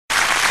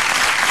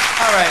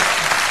All right,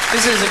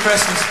 this is a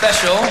Christmas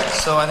special,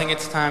 so I think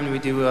it's time we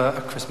do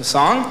a Christmas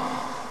song.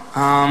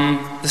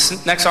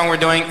 This next song we're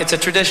doing, it's a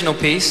traditional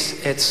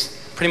piece. It's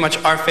pretty much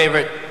our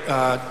favorite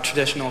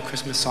traditional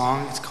Christmas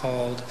song. It's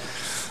called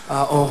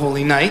 "Oh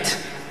Holy Night,"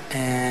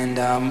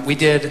 and we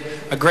did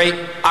a great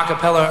a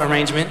cappella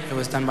arrangement. It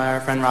was done by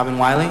our friend Robin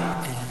Wiley,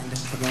 and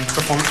we're going to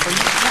perform it for you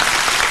now.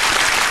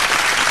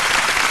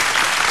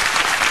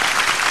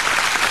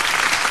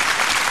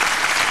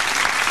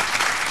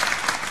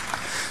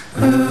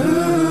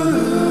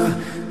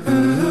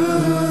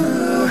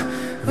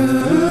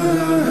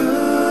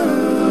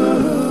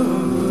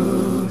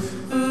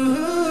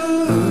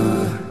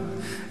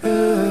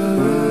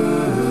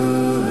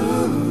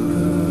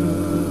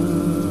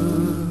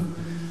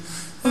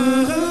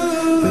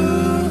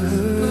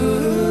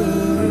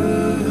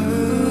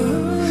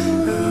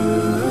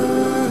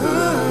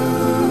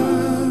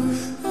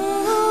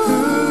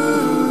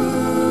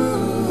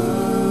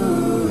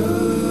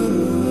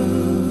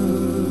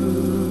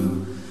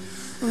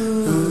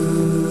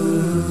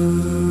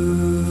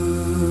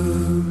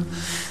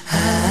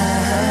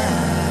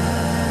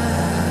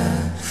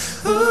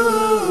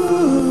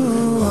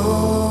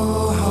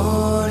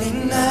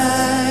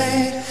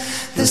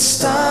 The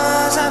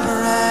stars are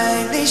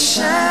brightly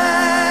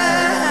shining.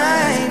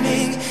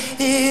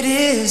 It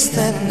is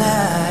the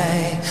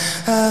night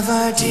of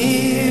our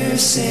dear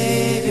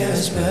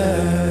Savior's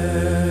birth.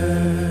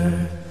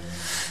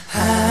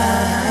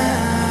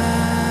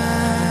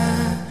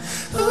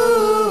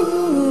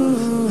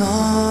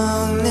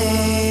 Long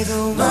lay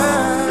the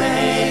world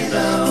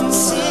in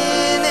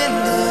sin and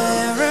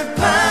error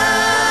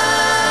pining,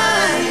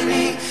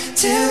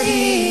 till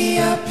He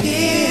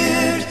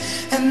appeared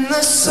and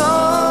the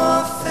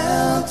soul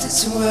felt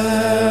its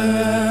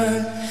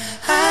worth.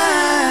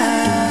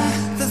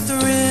 The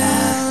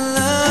thrill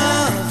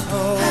of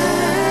hope,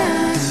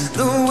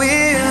 the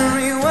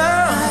weary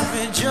world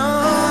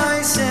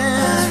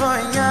rejoices, for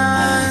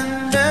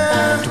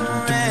yonder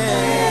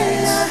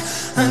praise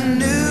a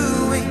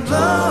new and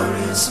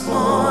glorious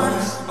morn.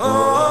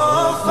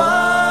 Oh, fall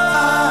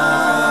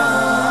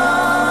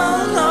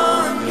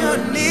on your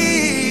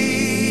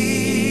knees.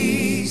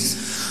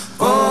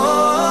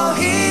 Oh,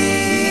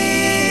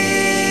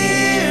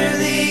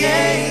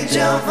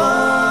 angel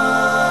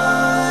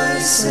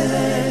voices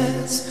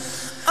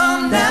of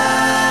night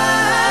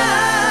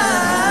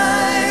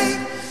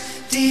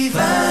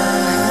divine,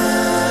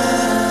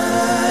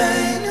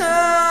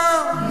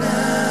 oh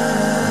night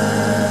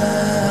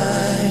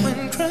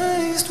when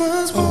Christ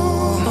was born.